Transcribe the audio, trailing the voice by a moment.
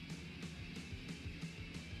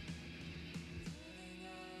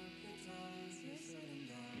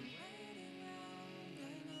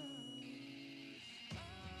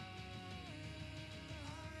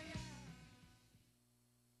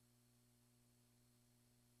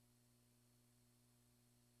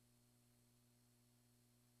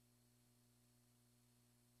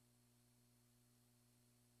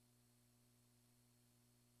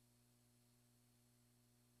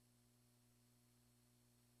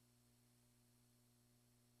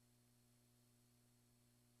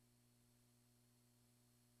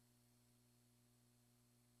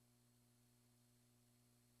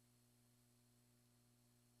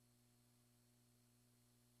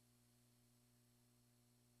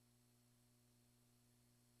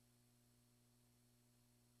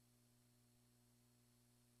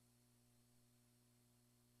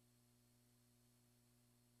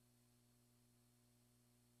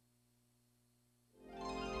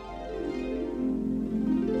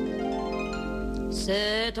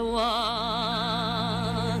C'est toi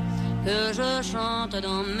que je chante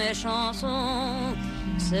dans mes chansons.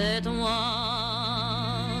 C'est toi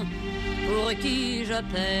pour qui je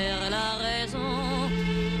perds la raison.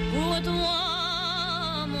 Pour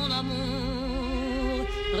toi, mon amour,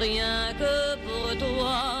 rien que pour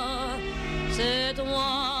toi. C'est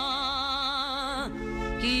toi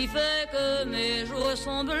qui fait que mes jours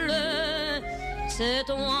sont bleus. C'est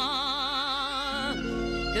toi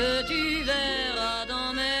que tu verras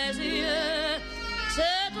dans mes yeux.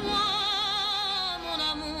 C'est toi, mon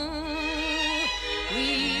amour,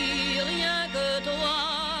 oui, rien que toi.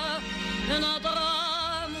 Notre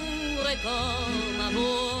amour est comme un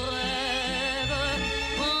beau rêve.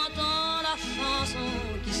 Entends la chanson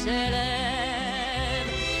qui s'élève.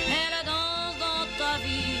 Elle danse dans ta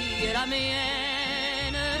vie et la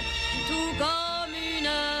mienne, tout comme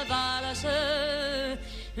une valse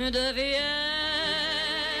de Vienne.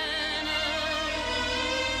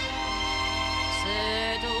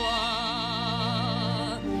 C'est toi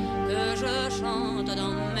que je chante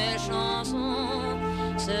dans mes chansons.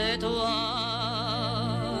 C'est toi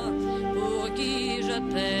pour qui je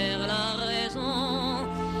perds la raison.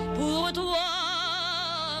 Pour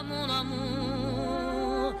toi, mon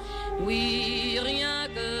amour, oui, rien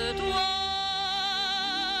que toi.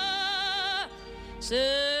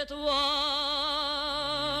 C'est toi,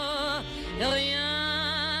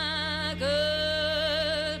 rien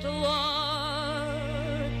que toi.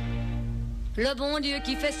 Le bon Dieu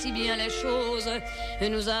qui fait si bien les choses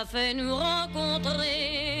nous a fait nous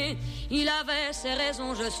rencontrer. Il avait ses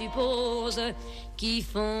raisons, je suppose, qui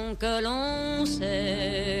font que l'on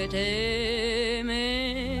s'est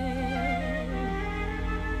aimé.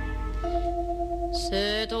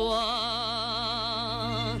 C'est toi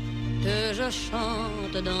que je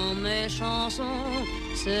chante dans mes chansons.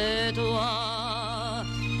 C'est toi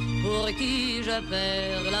pour qui je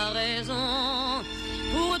perds la raison.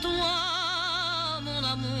 Pour toi, mon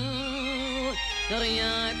amour,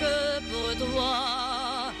 rien que pour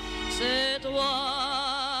toi. C'est toi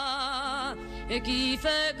qui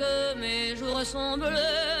fait que mes jours sont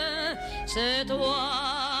bleus. C'est toi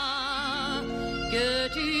que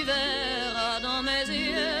tu verras dans mes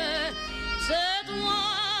yeux. C'est toi,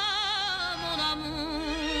 mon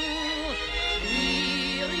amour,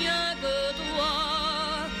 oui, rien que toi.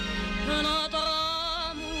 Notre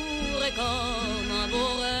amour est comme un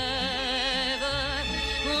beau rêve.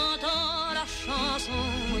 Entends la chanson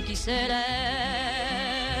qui s'élève.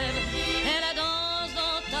 Elle danse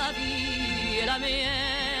dans ta vie et la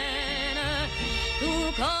mienne,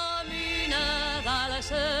 tout comme une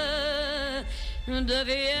valse de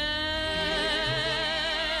Vienne.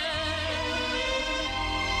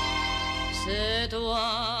 C'est toi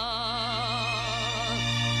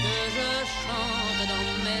que je chante dans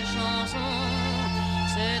mes chansons.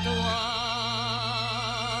 C'est toi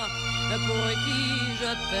pour qui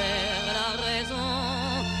je perds la raison.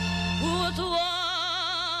 Pour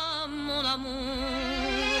toi, mon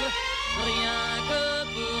amour, rien que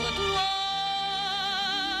pour toi.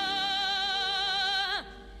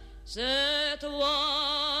 C'est toi,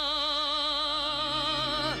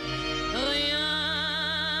 rien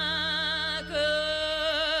que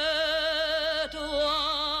toi.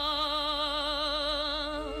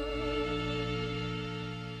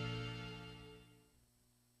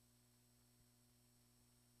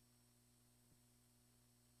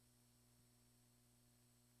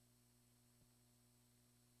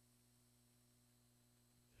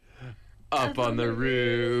 Up on the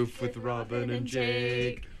roof with Robin and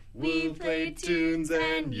Jake. We'll play tunes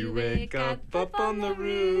and you wake up. Up on the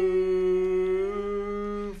roof,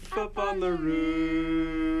 up on the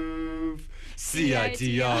roof.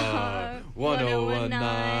 CITR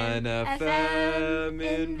 1019 FM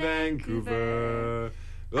in Vancouver.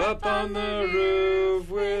 Up on the roof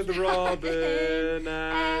with Robin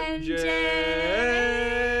and Jay.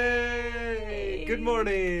 Good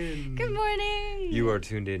morning. Good morning. You are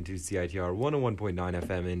tuned in to CITR 101.9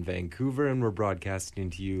 FM in Vancouver, and we're broadcasting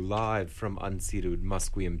to you live from unceded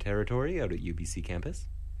Musqueam territory out at UBC campus.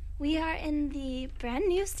 We are in the brand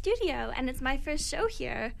new studio, and it's my first show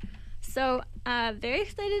here. So, very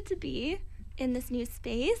excited to be in this new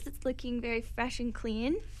space. It's looking very fresh and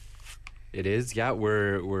clean. It is, yeah.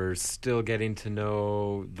 We're still getting to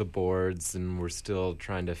know the boards, and we're still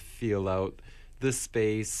trying to feel out the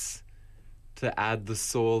space to add the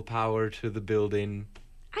soul power to the building.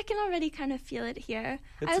 I can already kind of feel it here.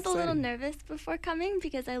 It's I was a little exciting. nervous before coming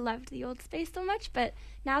because I loved the old space so much, but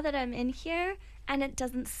now that I'm in here and it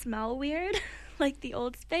doesn't smell weird like the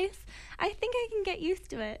old space, I think I can get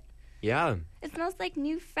used to it. Yeah. It smells like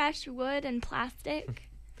new fresh wood and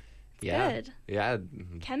plastic. Yeah. good. Yeah.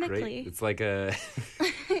 Chemically. Great. It's like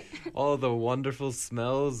all the wonderful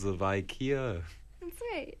smells of IKEA. That's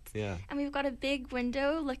right. Yeah. And we've got a big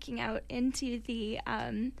window looking out into the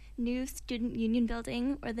new Student Union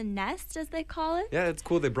building, or the Nest, as they call it. Yeah, it's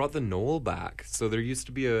cool. They brought the knoll back. So there used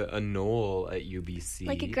to be a knoll at UBC.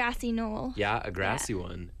 Like a grassy knoll. Yeah, a grassy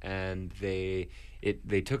one. And they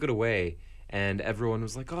took it away. And everyone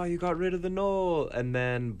was like, oh, you got rid of the knoll. And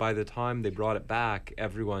then by the time they brought it back,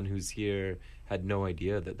 everyone who's here had no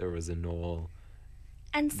idea that there was a knoll.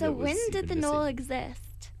 And so that was when did the even knoll missing. exist?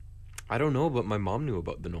 I don't know, but my mom knew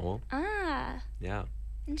about the knoll. Ah, Yeah.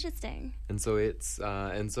 interesting. And so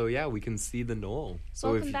yeah, we can see the knoll.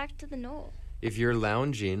 So Welcome back to the knoll. if you're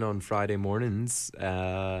lounging on Friday mornings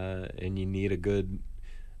and you need a good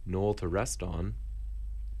knoll to rest on,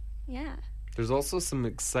 Yeah. there's also some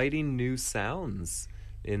exciting new sounds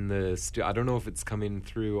in the I don't know if it's coming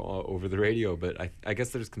through over the radio, but I guess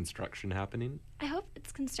there's construction happening. I hope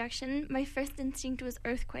it's construction. My first instinct was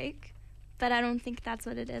earthquake, but I don't think that's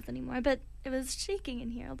what it is anymore. But it was shaking in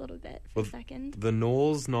here a little bit for a second. The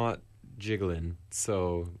knoll's not jiggling,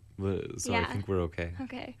 so Yeah. I think we're okay.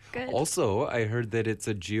 Okay, good. Also, I heard that it's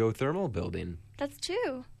a geothermal building. That's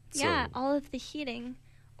true. So- Yeah, all of the heating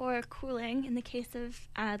or cooling, in the case of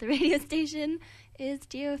the radio station, is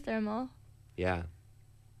geothermal. Yeah.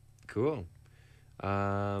 Cool.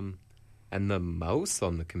 And the mouse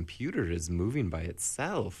on the computer is moving by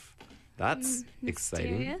itself. That's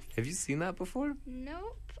exciting. Mysterious. Have you seen that before?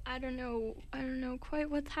 Nope. I don't know quite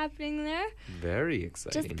what's happening there. Very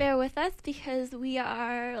exciting. Just bear with us because we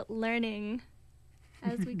are learning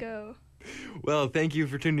as we go. Well, thank you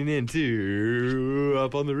for tuning in to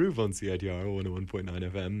Up on the Roof on CITR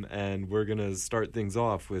 101.9 FM. And we're going to start things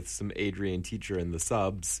off with some Adrian Teacher and the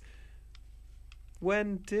Subs.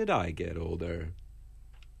 When did I get older?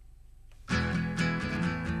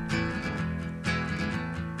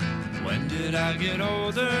 When did I get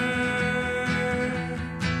older?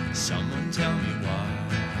 Someone tell me why.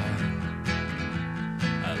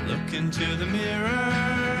 I look into the mirror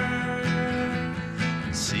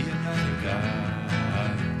and see another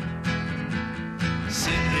guy.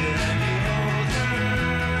 Sit here and behold her,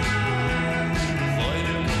 void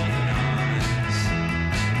of golden eyes.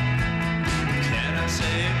 Can I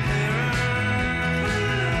say it clearer?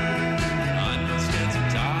 I'm not scared to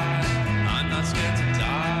die. I'm not scared to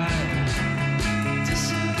die.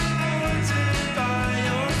 Disappointed by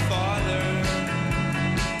your father.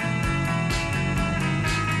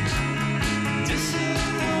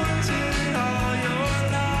 Disappointed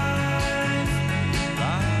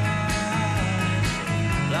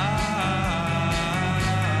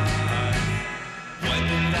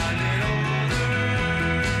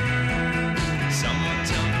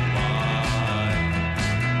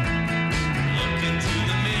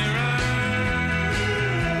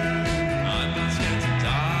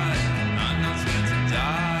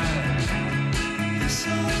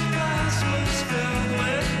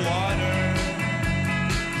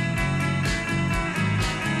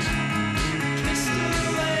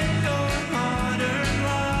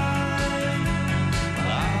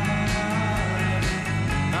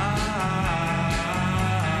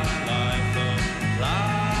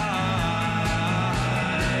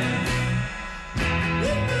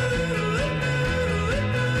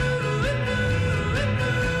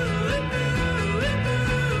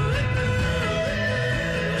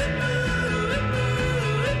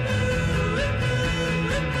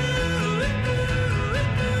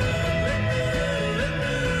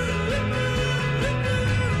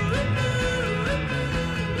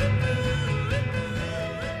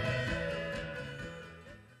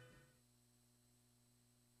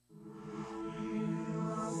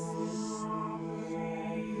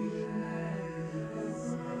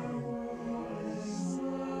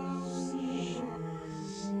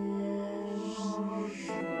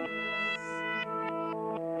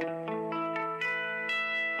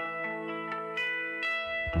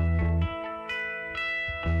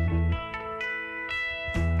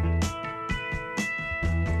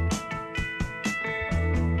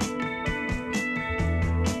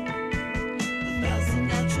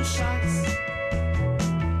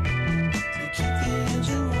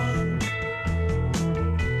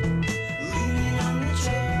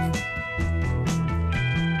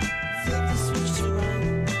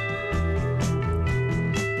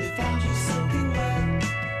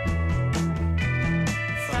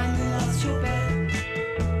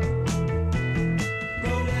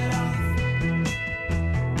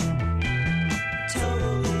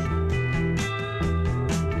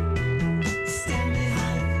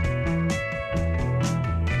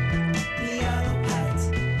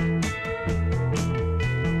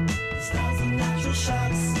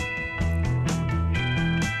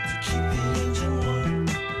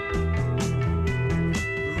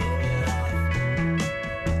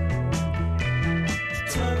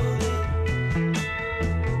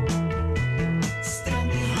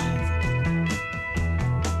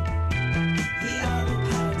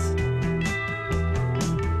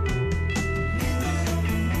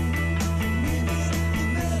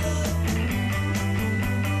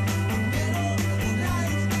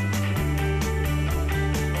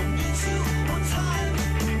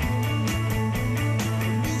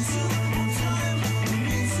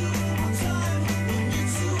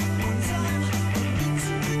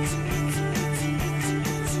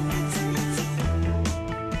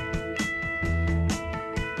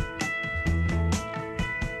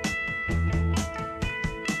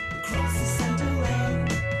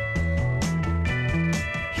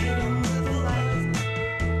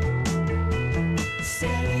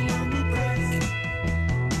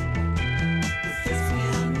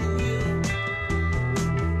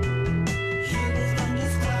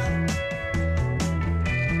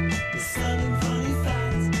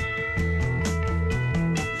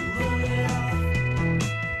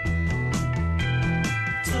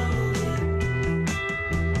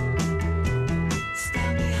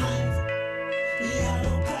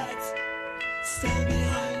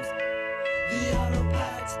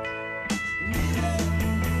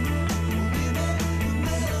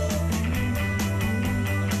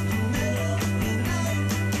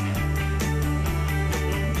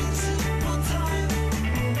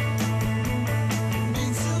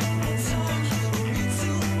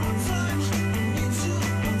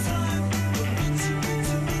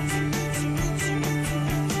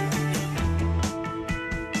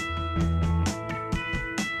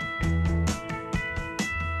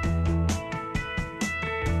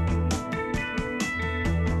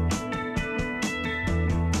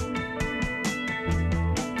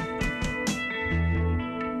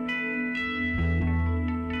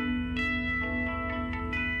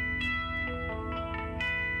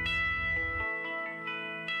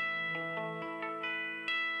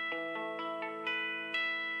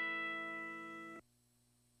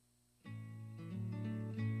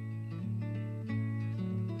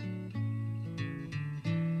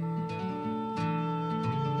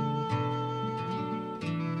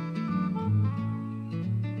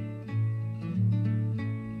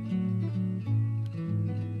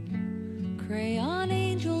Crayon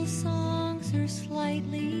angel songs are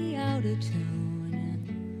slightly out of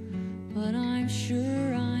tune, but I'm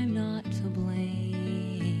sure I'm not to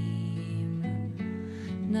blame.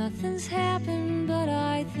 Nothing's happened, but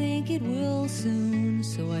I think it will soon,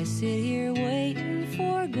 so I sit here waiting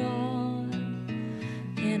for God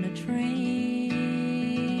and a train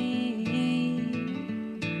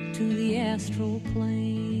to the astral plane.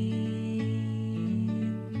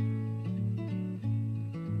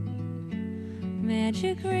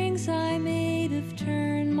 Magic rings I made have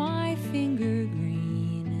turned my finger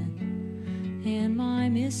green, and my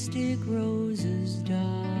mystic roses died.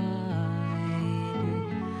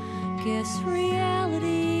 Guess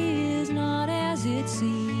reality is not as it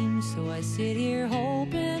seems, so I sit here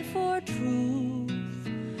hoping for truth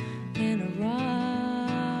and a ride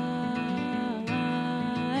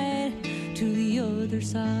to the other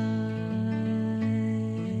side.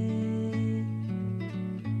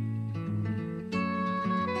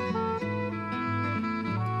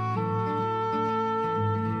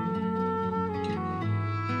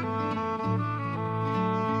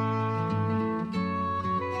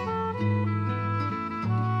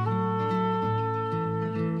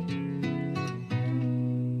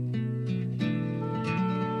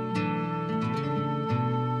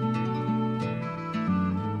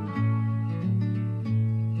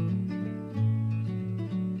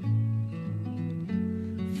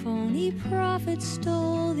 Prophet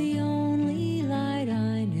stole the only light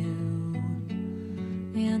I knew,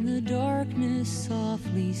 and the darkness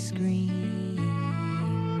softly screamed.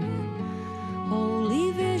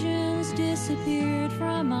 Holy visions disappeared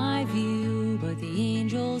from my view, but the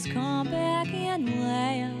angels come back and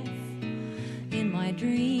laugh in my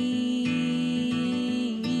dreams.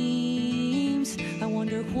 I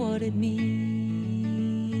wonder what it means.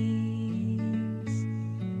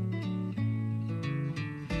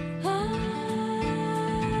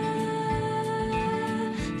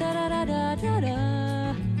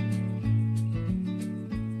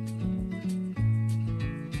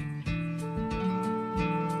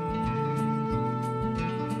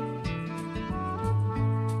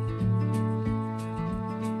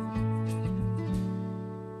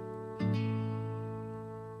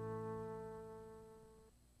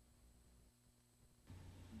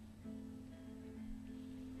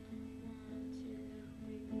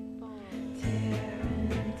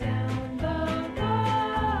 Tearing down the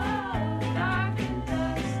wall, dark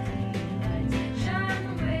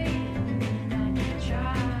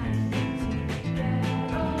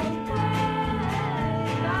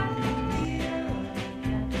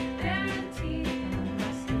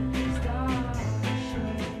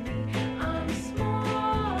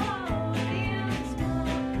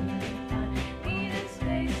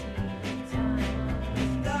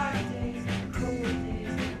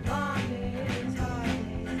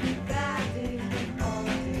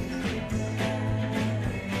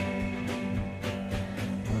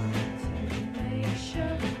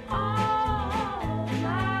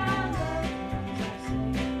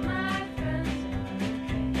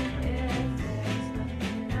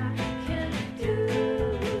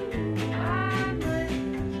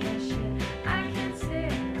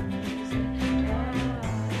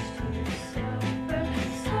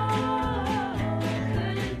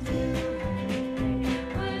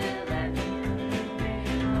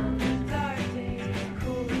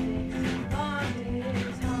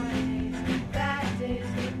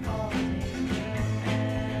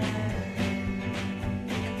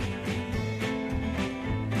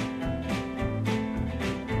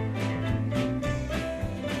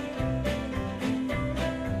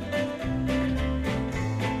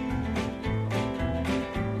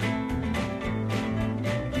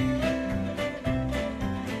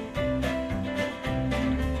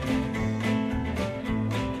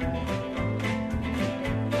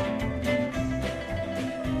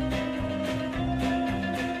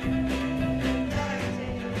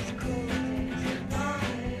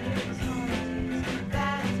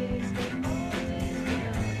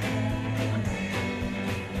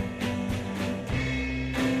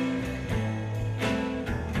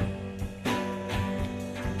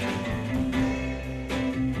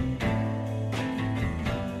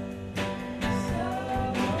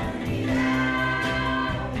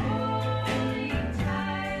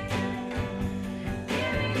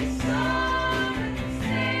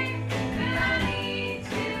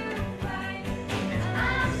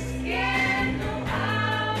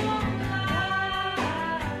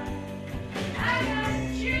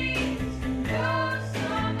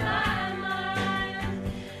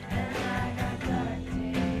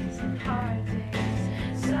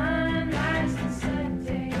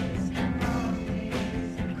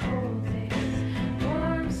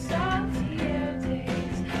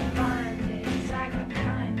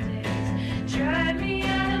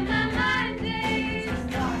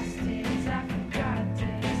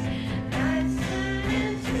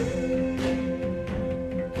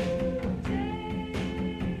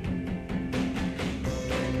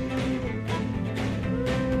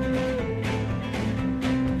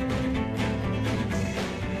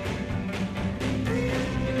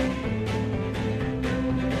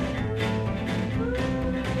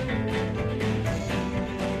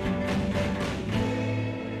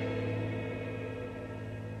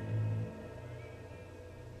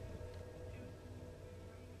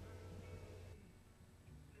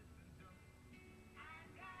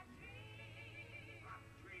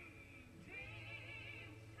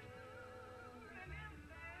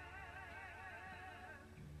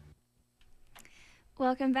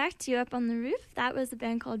Welcome back to You Up on the Roof. That was a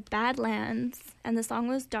band called Badlands, and the song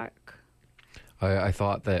was Dark. I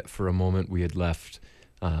thought that for a moment we had left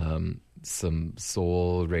some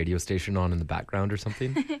soul radio station on in the background or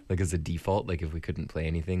something, like as a default. Like if we couldn't play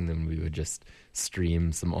anything, then we would just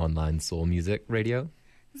stream some online soul music radio.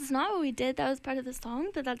 This is not what we did. That was part of the song,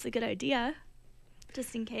 but that's a good idea,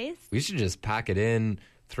 just in case. We should just pack it in,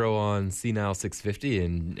 throw on Senile 650,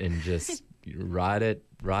 and just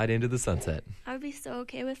ride into the sunset. I would be so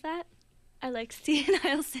okay with that. I like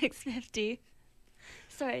Senile 650.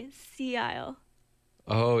 Sorry, Sea Isle.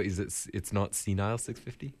 Oh, it's not Senile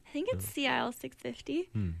 650? I think it's Sea Isle 650.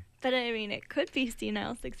 But I mean, it could be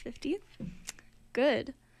Senile 650.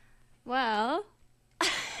 Good. Well,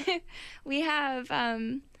 we have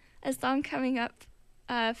a song coming up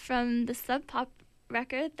from the Sub Pop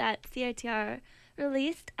record that CITR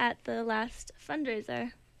released at the last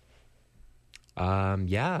fundraiser.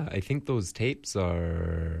 Yeah, I think those tapes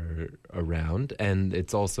are around, and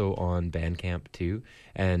it's also on Bandcamp too,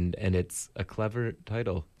 and it's a clever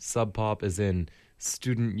title. Sub Pop is in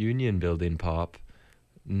student union building pop,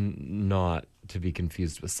 not to be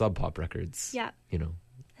confused with Sub Pop Records. Yeah. You know.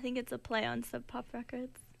 I think it's a play on Sub Pop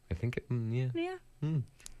Records. I think yeah. Yeah.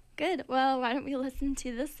 Good. Well, why don't we listen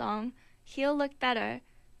to this song, He'll Look Better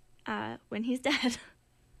When He's Dead.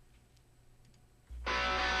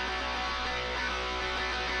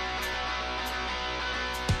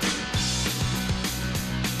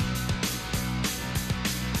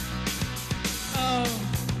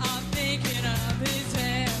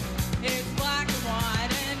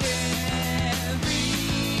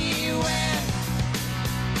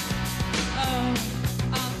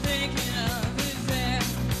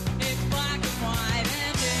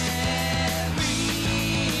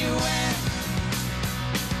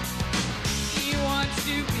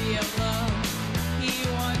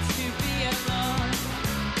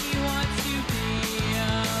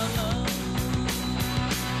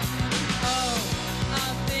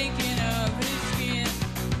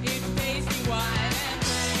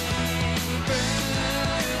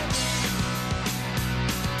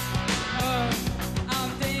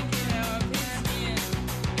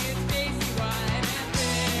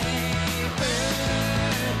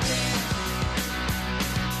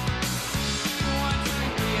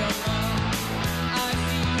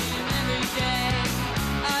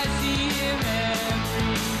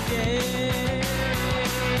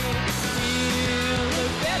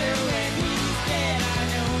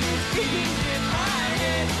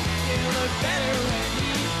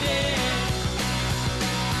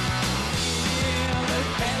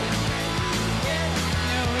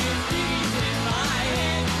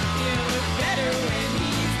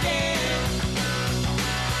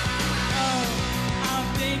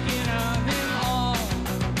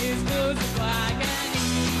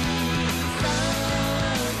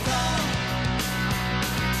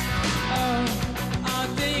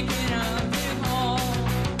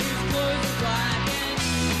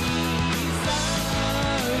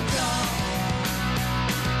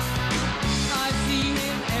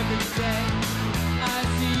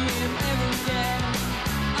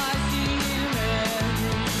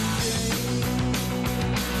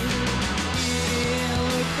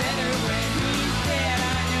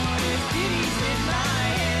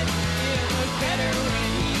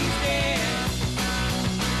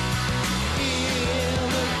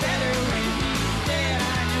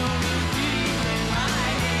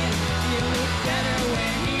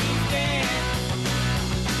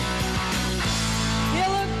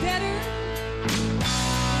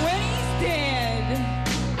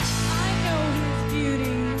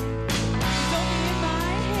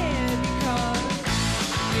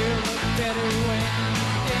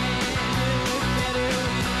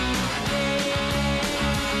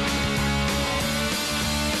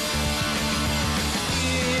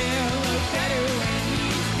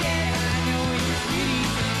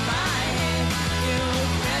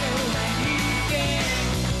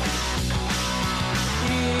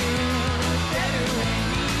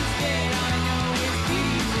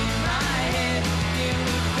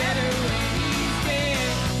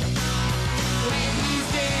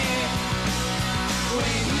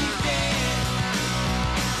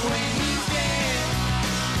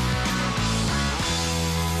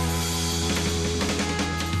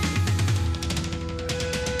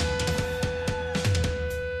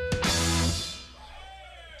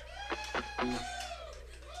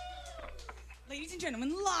 Ladies and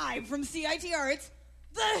gentlemen, live from CITR, it's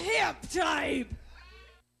The Hip Type!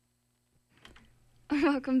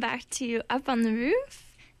 Welcome back to Up on the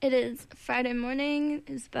Roof. It is Friday morning.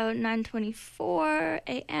 It's about 9:24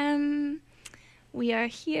 a.m. we are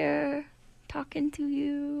here talking to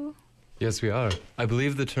you. Yes, we are. I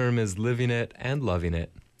believe the term is living it and loving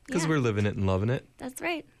it. Because Yeah. we're living it and loving it. That's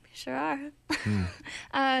right. We sure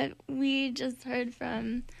are. We just heard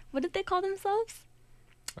from, what did they call themselves?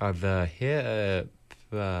 The hip.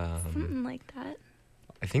 Something like that.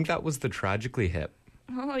 I think that was the Tragically Hip.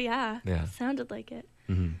 Oh, yeah. Yeah. Sounded like it.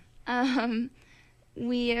 Mm-hmm.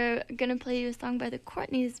 We are going to play you a song by the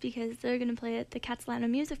Courtneys because they're going to play at the Catalana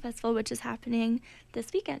Music Festival, which is happening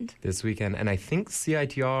this weekend. This weekend. And I think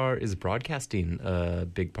CITR is broadcasting a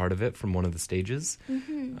big part of it from one of the stages.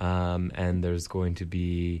 And there's going to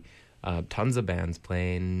be tons of bands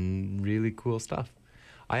playing really cool stuff.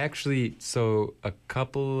 I actually, so a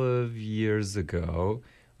couple of years ago,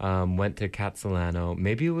 went to Catalano.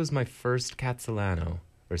 Maybe it was my first Catalano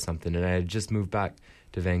or something. And I had just moved back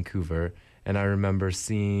to Vancouver. And I remember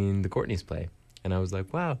seeing the Courtneys play. And I was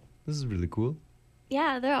like, wow, this is really cool.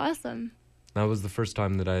 Yeah, they're awesome. That was the first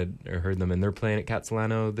time that I heard them. And they're playing at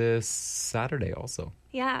Catalano this Saturday also.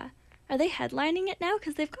 Yeah. Are they headlining it now?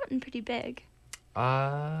 Because they've gotten pretty big.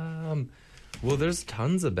 Well, there's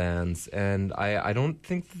tons of bands. And I don't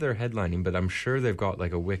think that they're headlining, but I'm sure they've got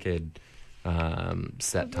like a wicked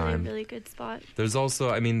set Probably time. a really good spot. There's also,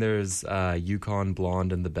 I mean, there's Yukon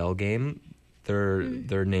Blonde and the Bell Game.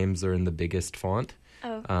 Their names are in the biggest font.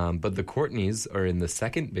 Oh. But the Courtneys are in the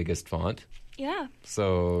second biggest font. Yeah.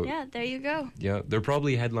 So, Yeah, there you go. yeah, they're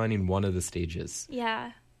probably headlining one of the stages.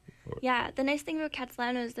 Yeah. Yeah, the nice thing about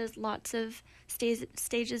Catalano is there's lots of stages,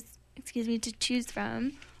 to choose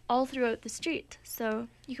from all throughout the street. So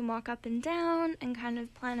you can walk up and down and kind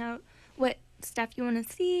of plan out what stuff you want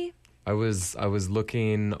to see. I was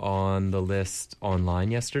looking on the list online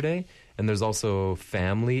yesterday, and there's also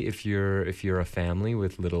family. If you're a family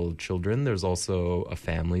with little children, there's also a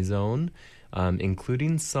family zone,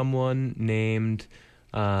 including someone named.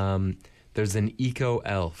 There's an eco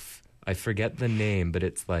elf. I forget the name, but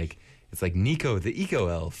it's like Nico the Eco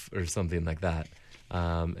Elf or something like that.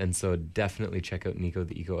 And so definitely check out Nico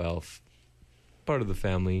the Eco Elf. Part of the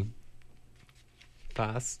family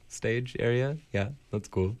pass stage area. Yeah, that's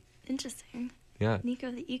cool. Interesting. Yeah.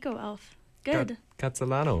 Nico the Eco Elf. Good.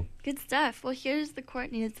 Catalano. Good stuff. Well, here's the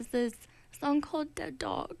Courtneys. This is a song called Dead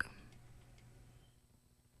Dog.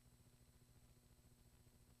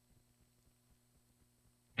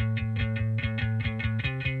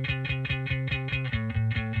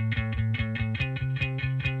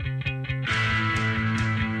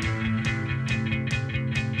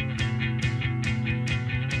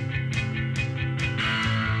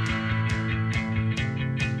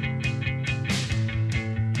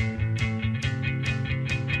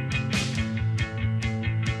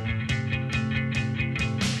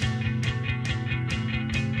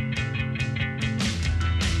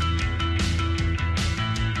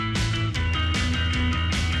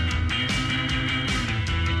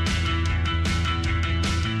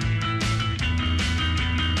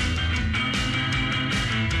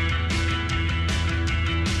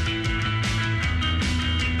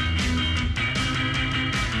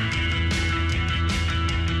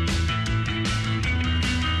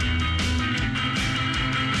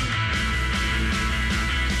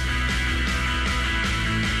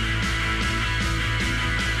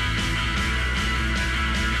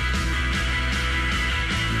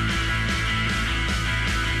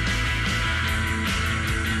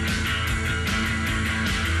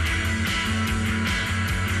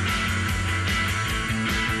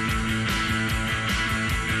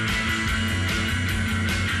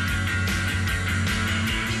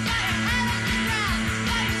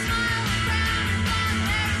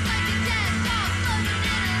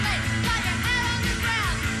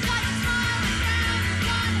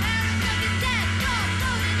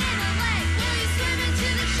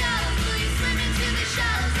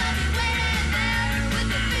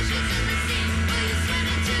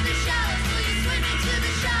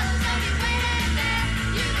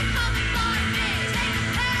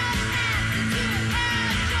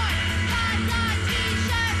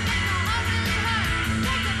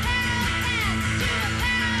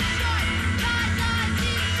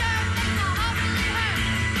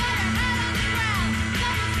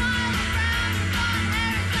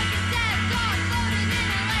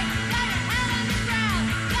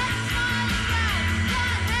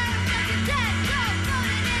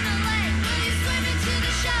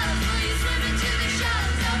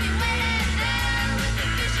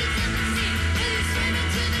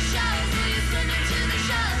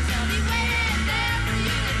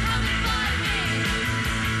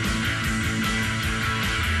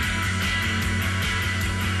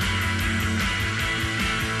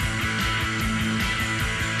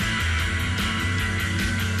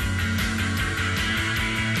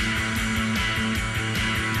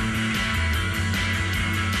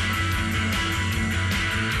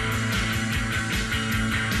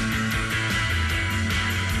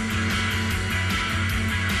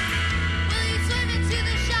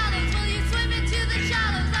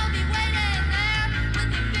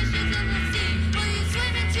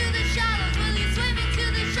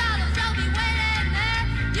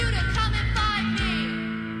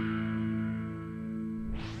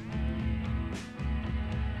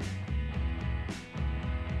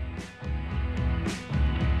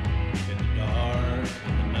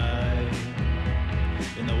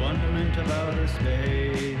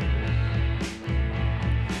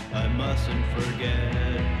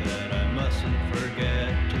 forget that I mustn't forget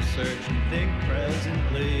to search and think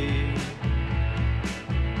presently.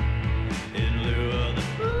 In lieu of the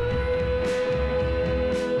moon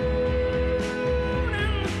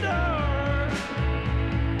in the dark,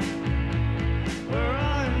 where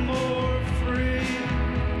I'm more free.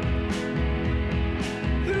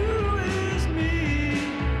 Who is me?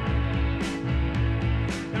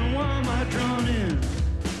 And why am I drawn in?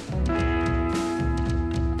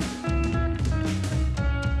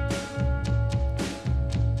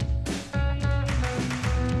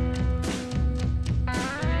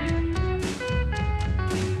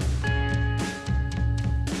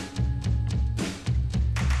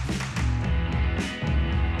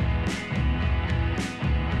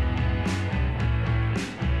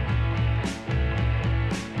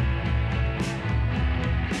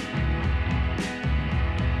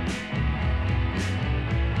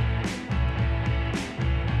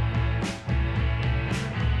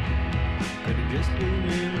 Could it just be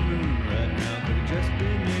me and the moon right now? Could it just be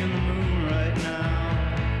me and the moon right now?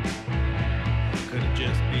 Could it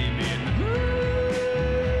just be me and the moon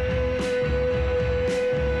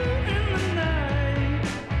in the night,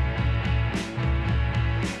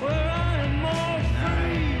 where I'm more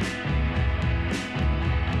free?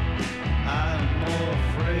 I'm more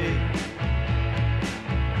free,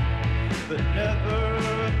 but never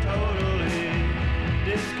totally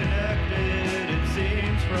disconnected, it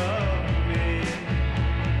seems, from me.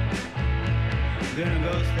 I'm gonna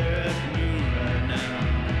go stare at the moon right now.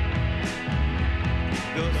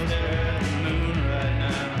 Go stare at the moon right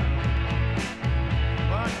now.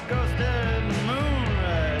 Why don't you go stare at the moon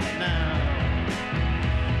right now?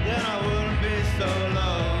 Then I wouldn't be so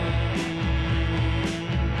alone.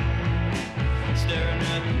 Staring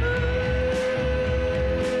at the moon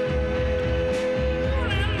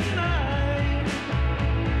in the night,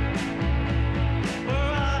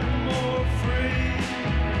 where I'm more free.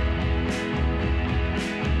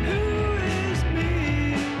 Who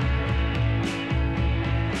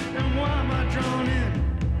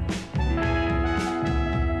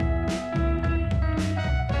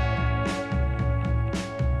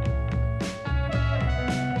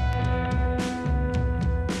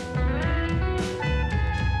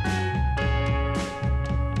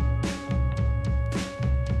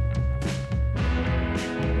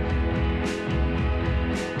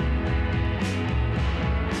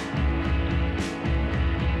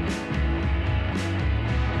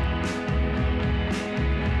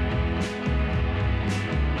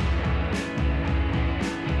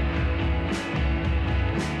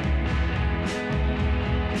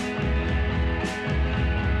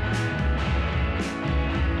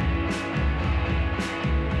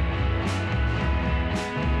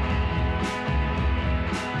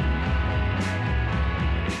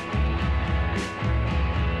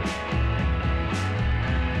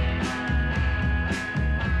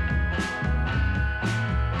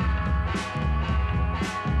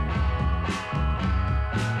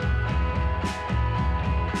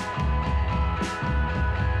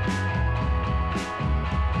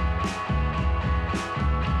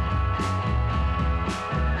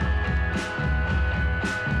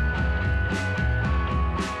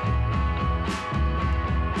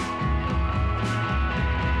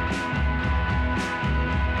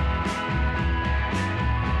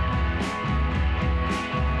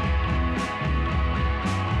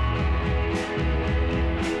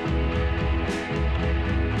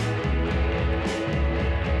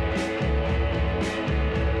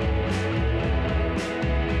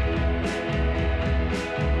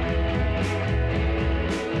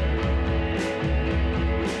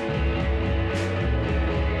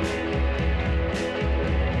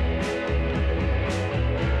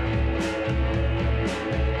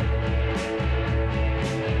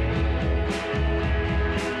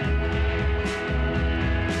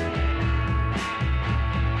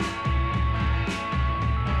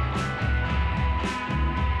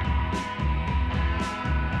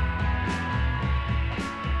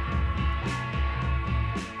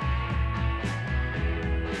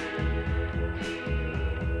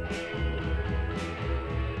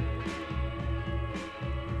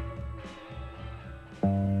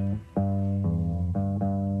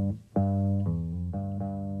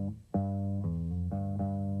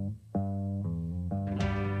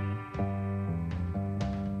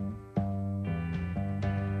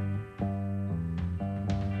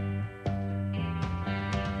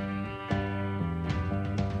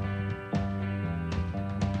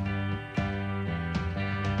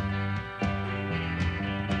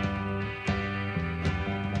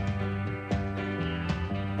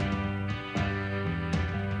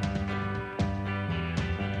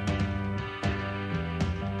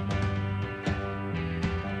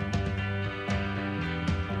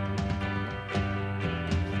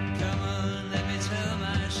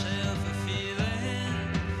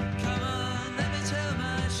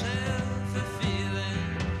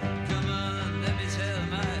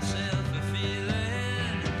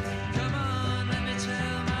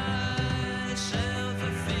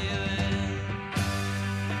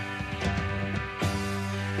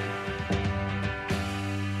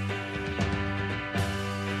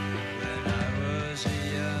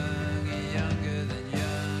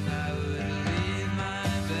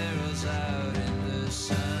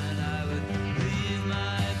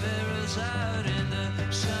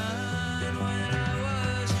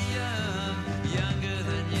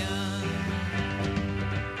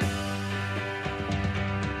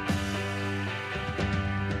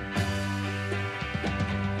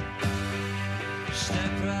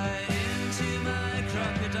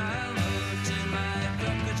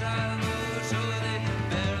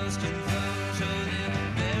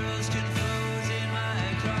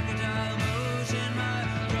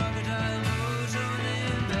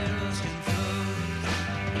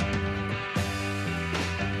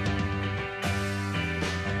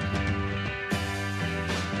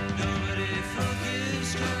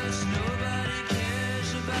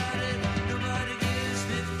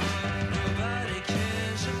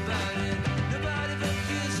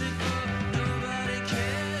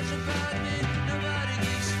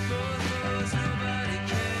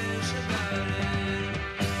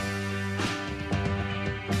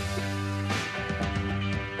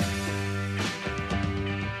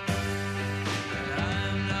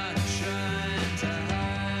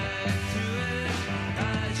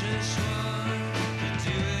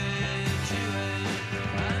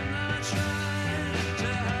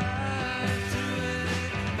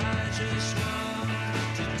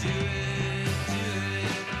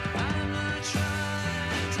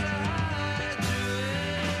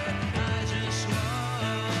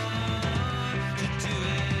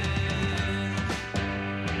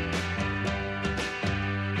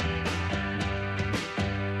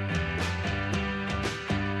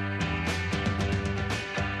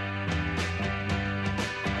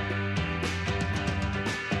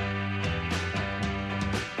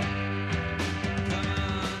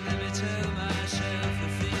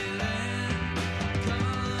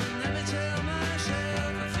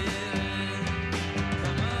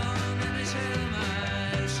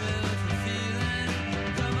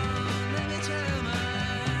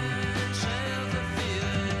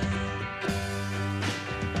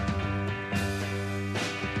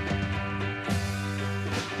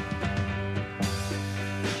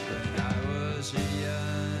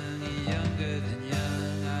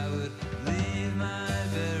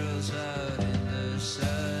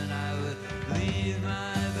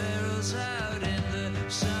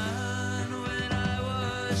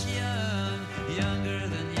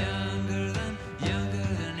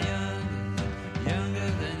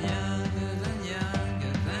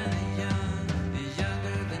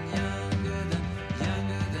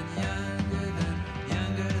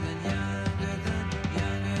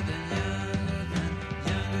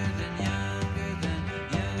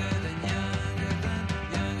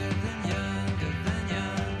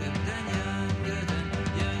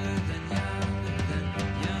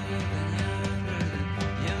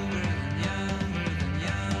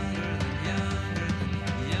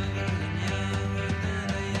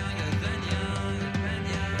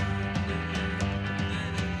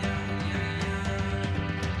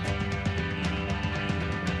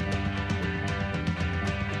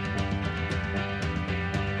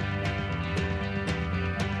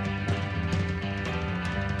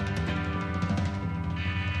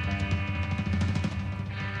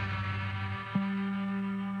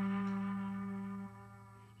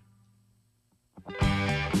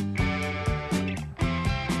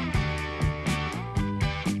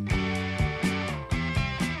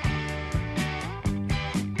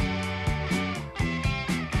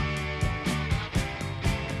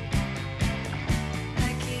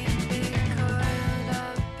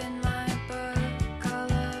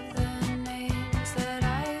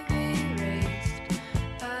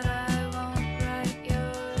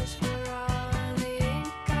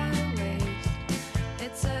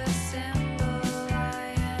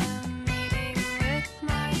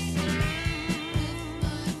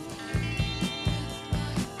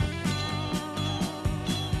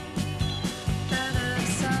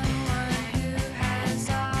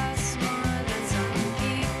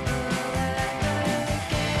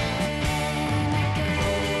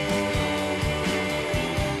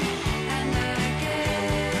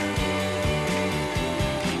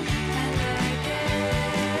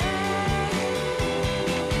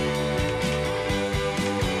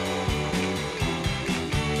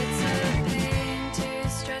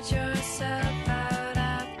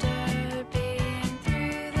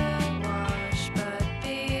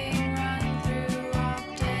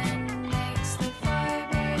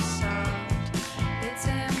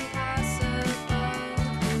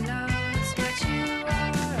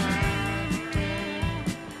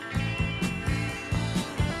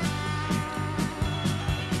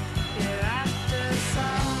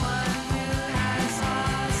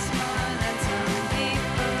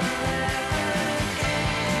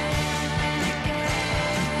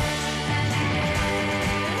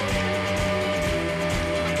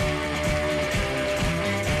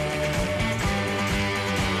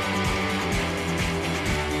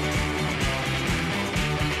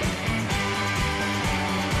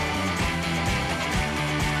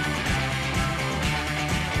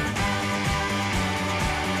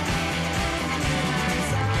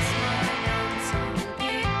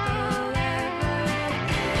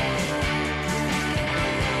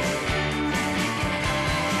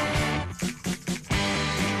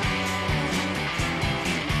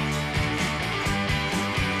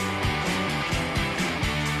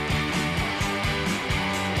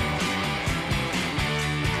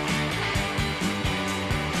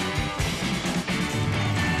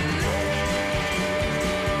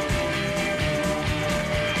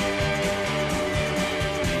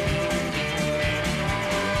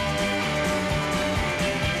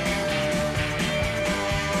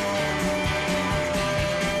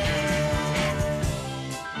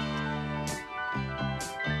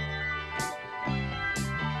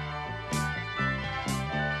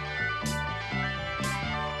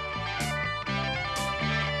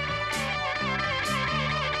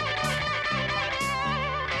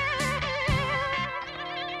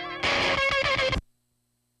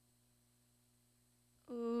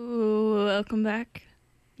welcome back.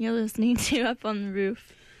 You're listening to Up on the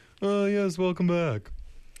Roof. Oh yes, welcome back.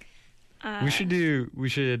 We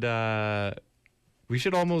should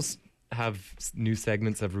almost have new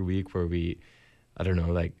segments every week where we, I don't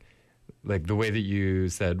know, like the way that you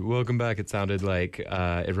said welcome back, it sounded like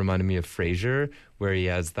it reminded me of Frasier, where he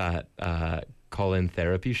has that call-in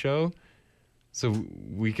therapy show. So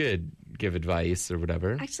we could give advice or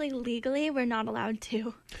whatever. Actually, legally, we're not allowed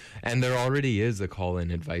to. And there already is a call-in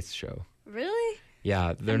advice show. Really?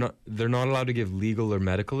 Yeah, they're not allowed to give legal or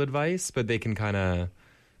medical advice, but they can kind of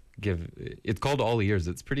give. It's called All Ears.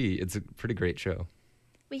 It's a pretty great show.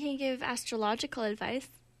 We can give astrological advice.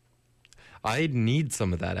 I need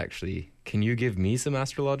some of that, actually. Can you give me some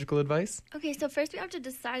astrological advice? Okay, so first we have to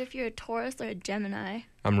decide if you're a Taurus or a Gemini.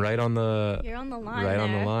 I'm right on the. You're on the line. Right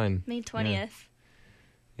on the there. line. May 20th.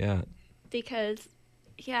 Yeah. Because,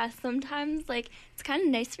 yeah, sometimes, like, it's kind of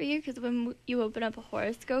nice for you because when you open up a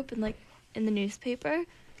horoscope and, like, in the newspaper,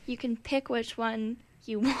 you can pick which one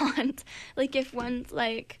you want. Like, if one's,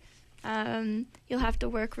 like, you'll have to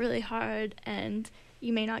work really hard and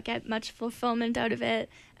you may not get much fulfillment out of it,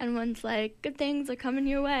 and one's like, good things are coming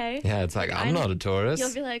your way. Yeah, it's like, I'm not a Taurus.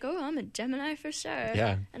 You'll be like, oh, I'm a Gemini for sure.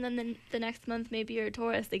 Yeah. And then the next month, maybe you're a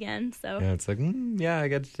Taurus again, so. Yeah, it's like, I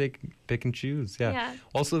got to pick and choose. Yeah. Yeah.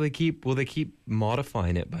 Also, they keep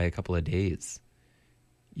modifying it by a couple of days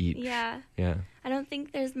each. Yeah. Yeah. I don't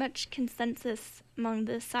think there's much consensus among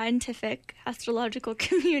the scientific astrological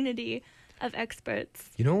community of experts.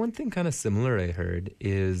 You know, one thing kind of similar I heard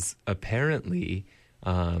is apparently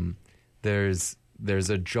there's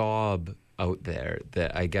a job out there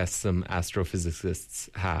that I guess some astrophysicists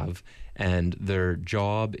have, and their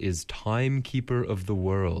job is timekeeper of the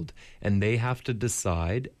world, and they have to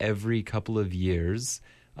decide every couple of years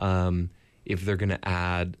if they're going to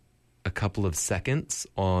add a couple of seconds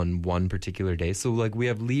on one particular day. So, like, we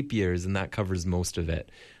have leap years, and that covers most of it.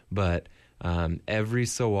 But every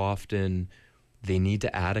so often, they need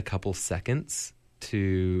to add a couple seconds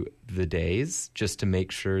to the days just to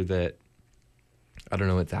make sure that, I don't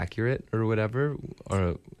know, it's accurate or whatever.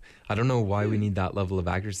 Or I don't know why we need that level of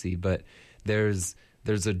accuracy, but there's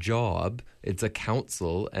a job, it's a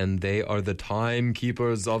council, and they are the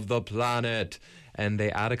timekeepers of the planet. And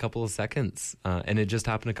they add a couple of seconds. And it just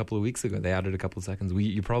happened a couple of weeks ago. They added a couple of seconds.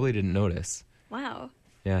 You probably didn't notice. Wow.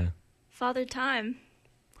 Yeah. Father Time.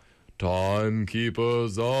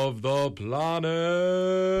 Timekeepers of the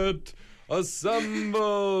planet,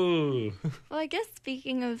 assemble! Well, I guess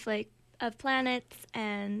speaking of planets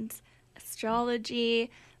and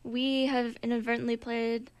astrology, we have inadvertently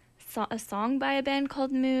played a song by a band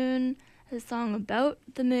called Moon, a song about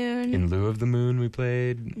the moon. In lieu of the moon, we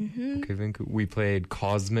played. Mm-hmm. Okay, we played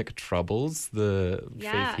Cosmic Troubles, the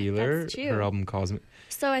Faith Healer. That's true. Her album Cosmic.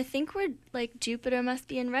 So I think we're like Jupiter must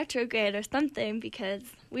be in retrograde or something, because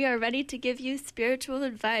we are ready to give you spiritual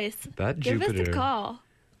advice. Give Jupiter. us a call.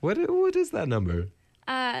 What is that number?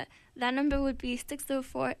 That number would be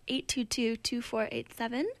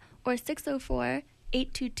 604-822-2487 or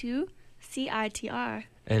 604-822-CITR.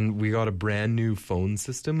 And we got a brand new phone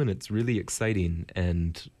system, and it's really exciting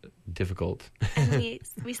and difficult. And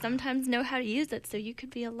we sometimes know how to use it, so you could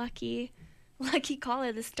be a lucky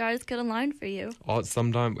caller. The stars could align for you.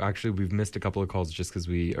 Sometimes, actually, we've missed a couple of calls just because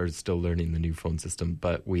we are still learning the new phone system,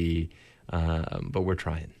 but we're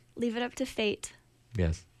trying. Leave it up to fate.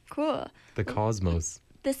 Yes. Cool. The cosmos.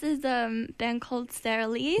 This is a band called Sarah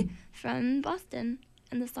Lee from Boston,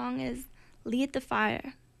 and the song is Lead the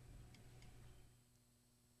Fire.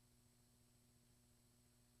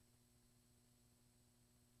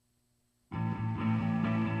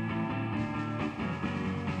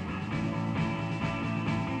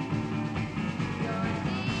 Turn out is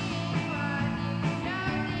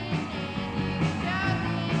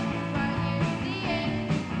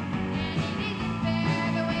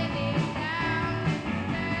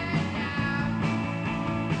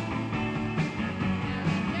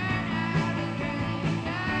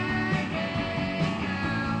really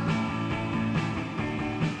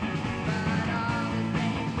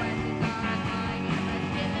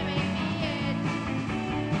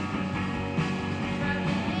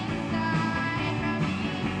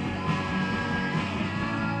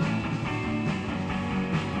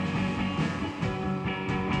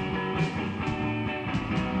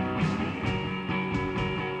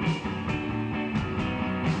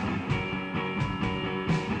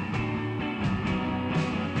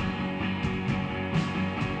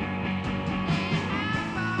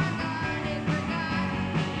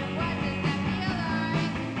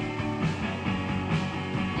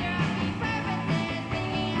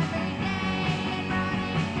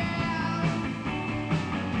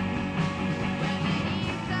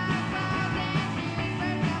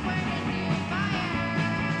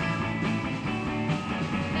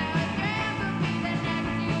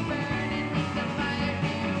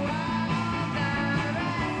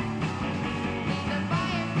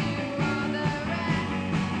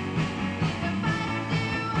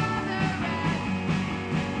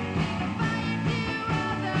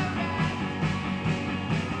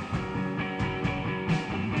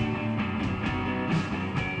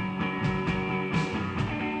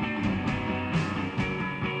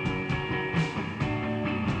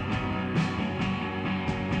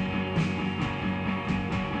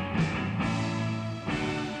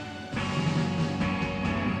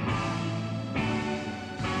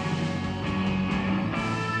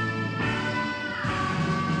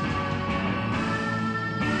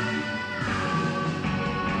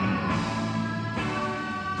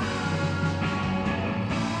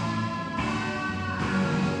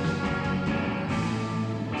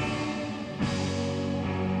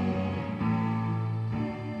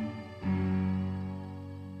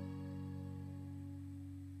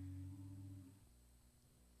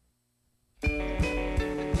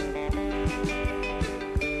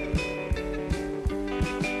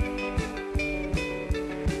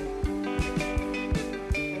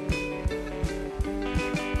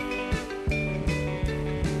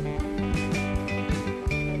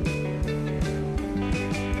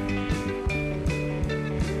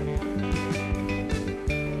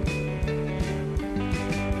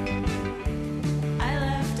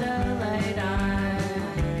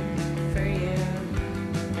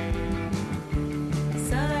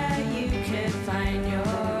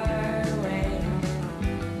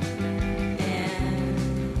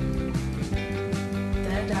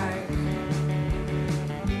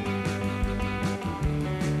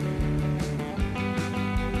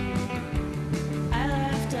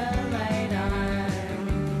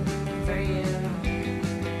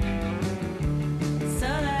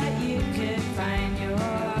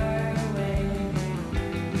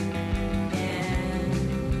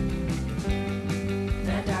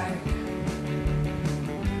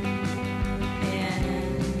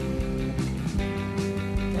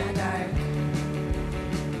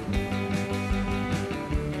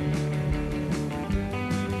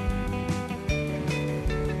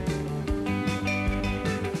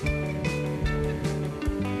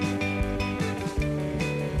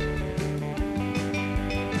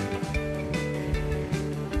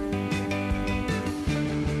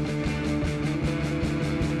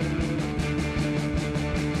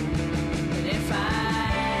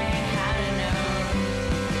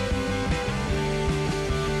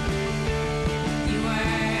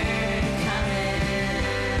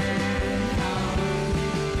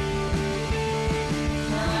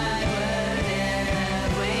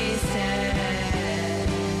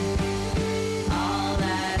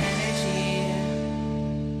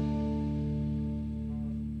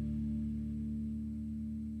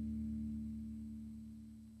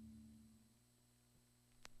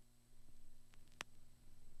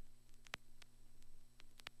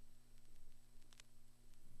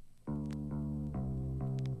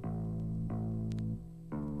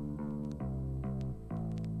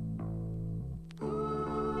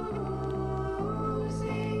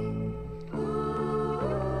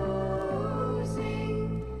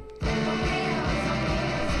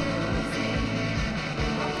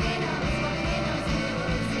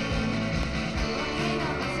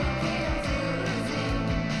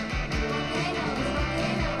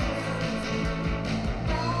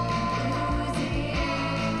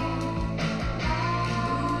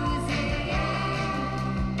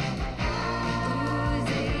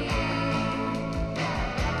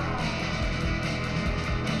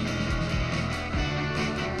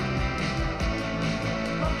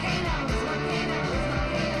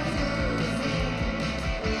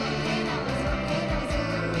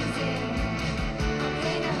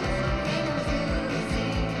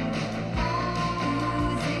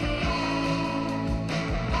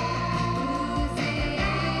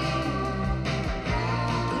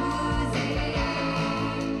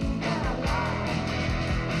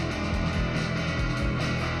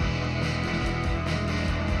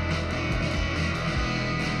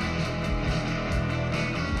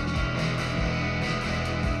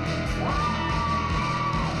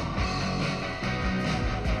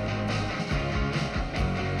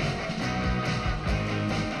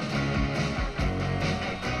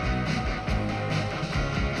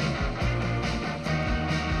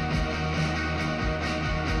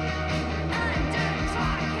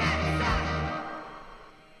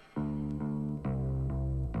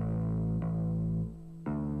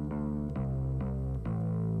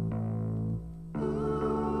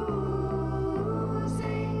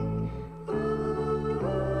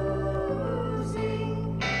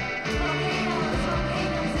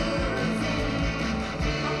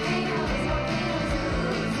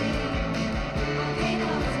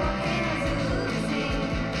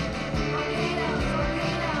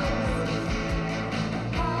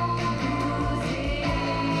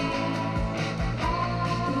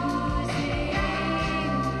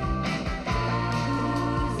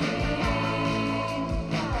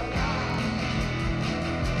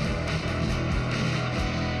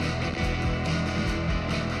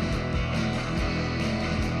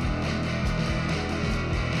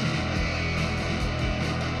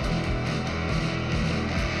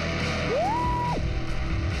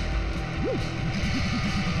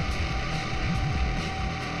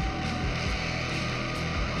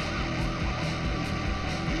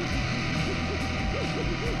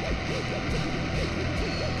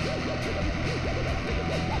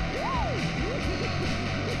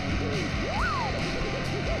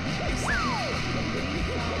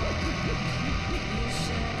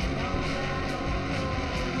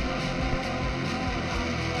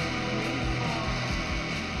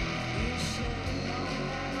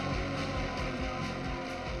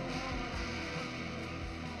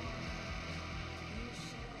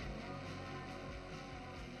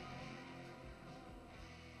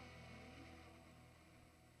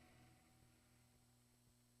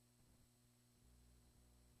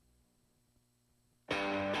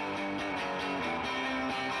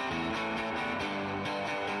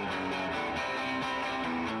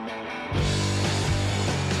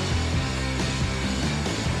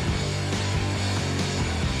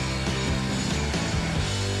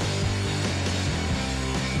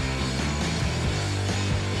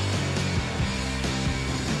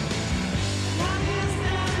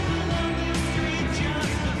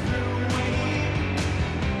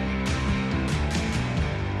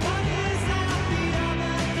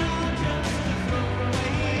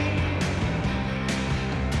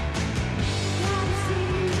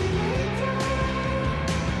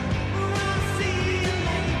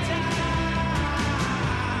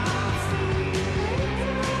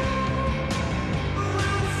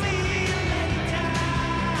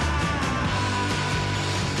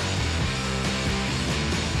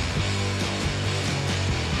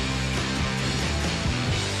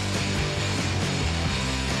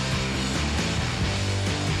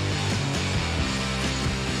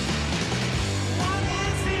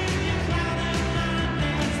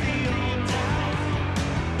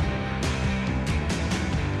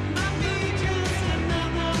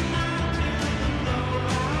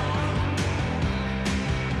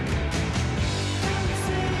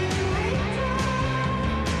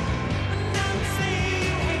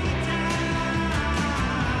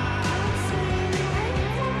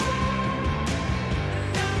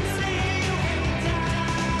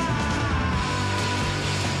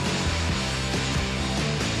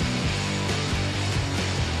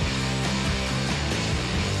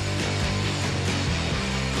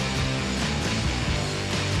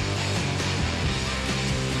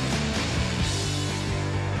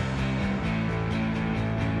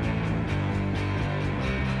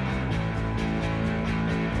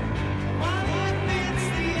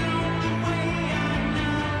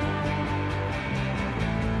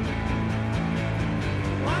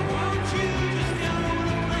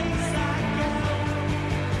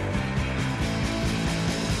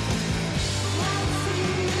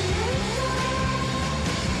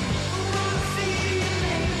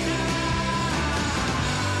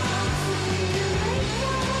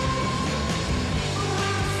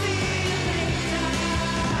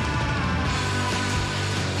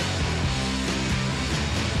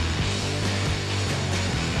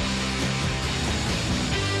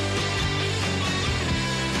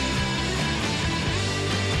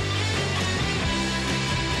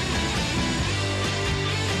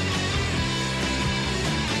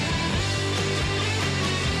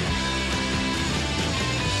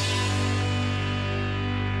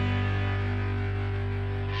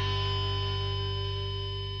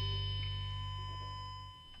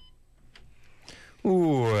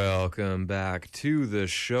Welcome back to the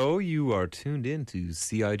show. You are tuned in to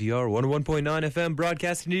CITR 101.9 FM,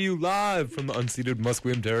 broadcasting to you live from the unceded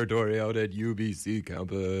Musqueam territory out at UBC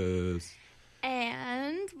campus.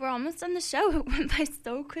 And we're almost on the show. It went by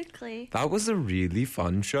so quickly. That was a really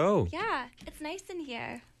fun show. Yeah, it's nice in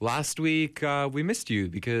here. Last week we missed you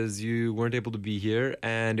because you weren't able to be here,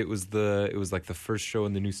 and it was like the first show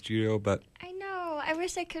in the new studio. But I know. I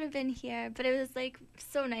wish I could have been here, but it was like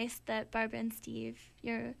so nice that Barbara and Steve,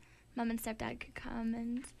 your mom and stepdad, could come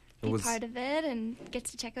and be part of it and get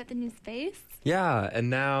to check out the new space. Yeah,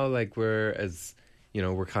 and now like we're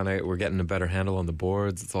getting a better handle on the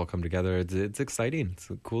boards. It's all come together. It's exciting.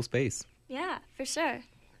 It's a cool space. Yeah, for sure.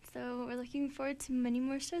 So we're looking forward to many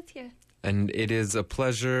more shows here. And it is a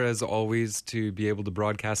pleasure, as always, to be able to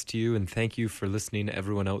broadcast to you. And thank you for listening,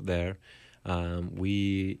 everyone out there.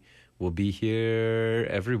 We will be here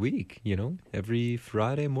every week, every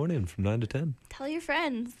Friday morning from 9 to 10. Tell your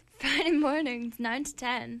friends. Friday mornings, 9 to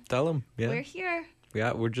 10. Tell them. Yeah. We're here.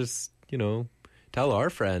 Yeah, we're just, tell our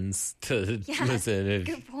friends to listen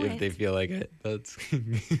if they feel like it. That's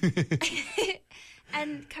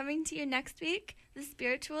And coming to you next week, the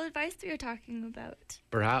spiritual advice we were talking about.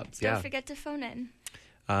 Perhaps, Don't forget to phone in.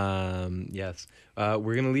 Yes.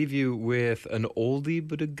 We're going to leave you with an oldie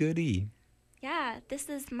but a goodie. Yeah, this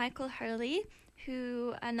is Michael Hurley,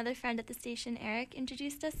 who another friend at the station, Eric,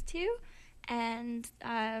 introduced us to. And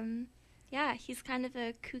Yeah, he's kind of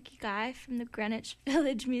a kooky guy from the Greenwich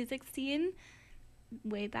Village music scene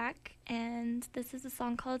way back. And this is a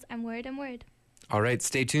song called I'm Worried, I'm Worried. All right,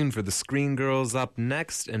 stay tuned for the Screen Girls up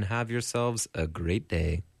next, and have yourselves a great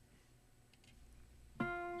day.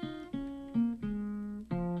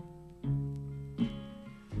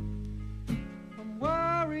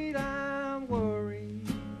 I'm worried,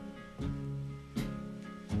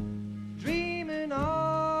 dreaming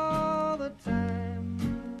all the time.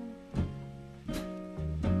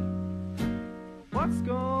 What's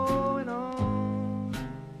going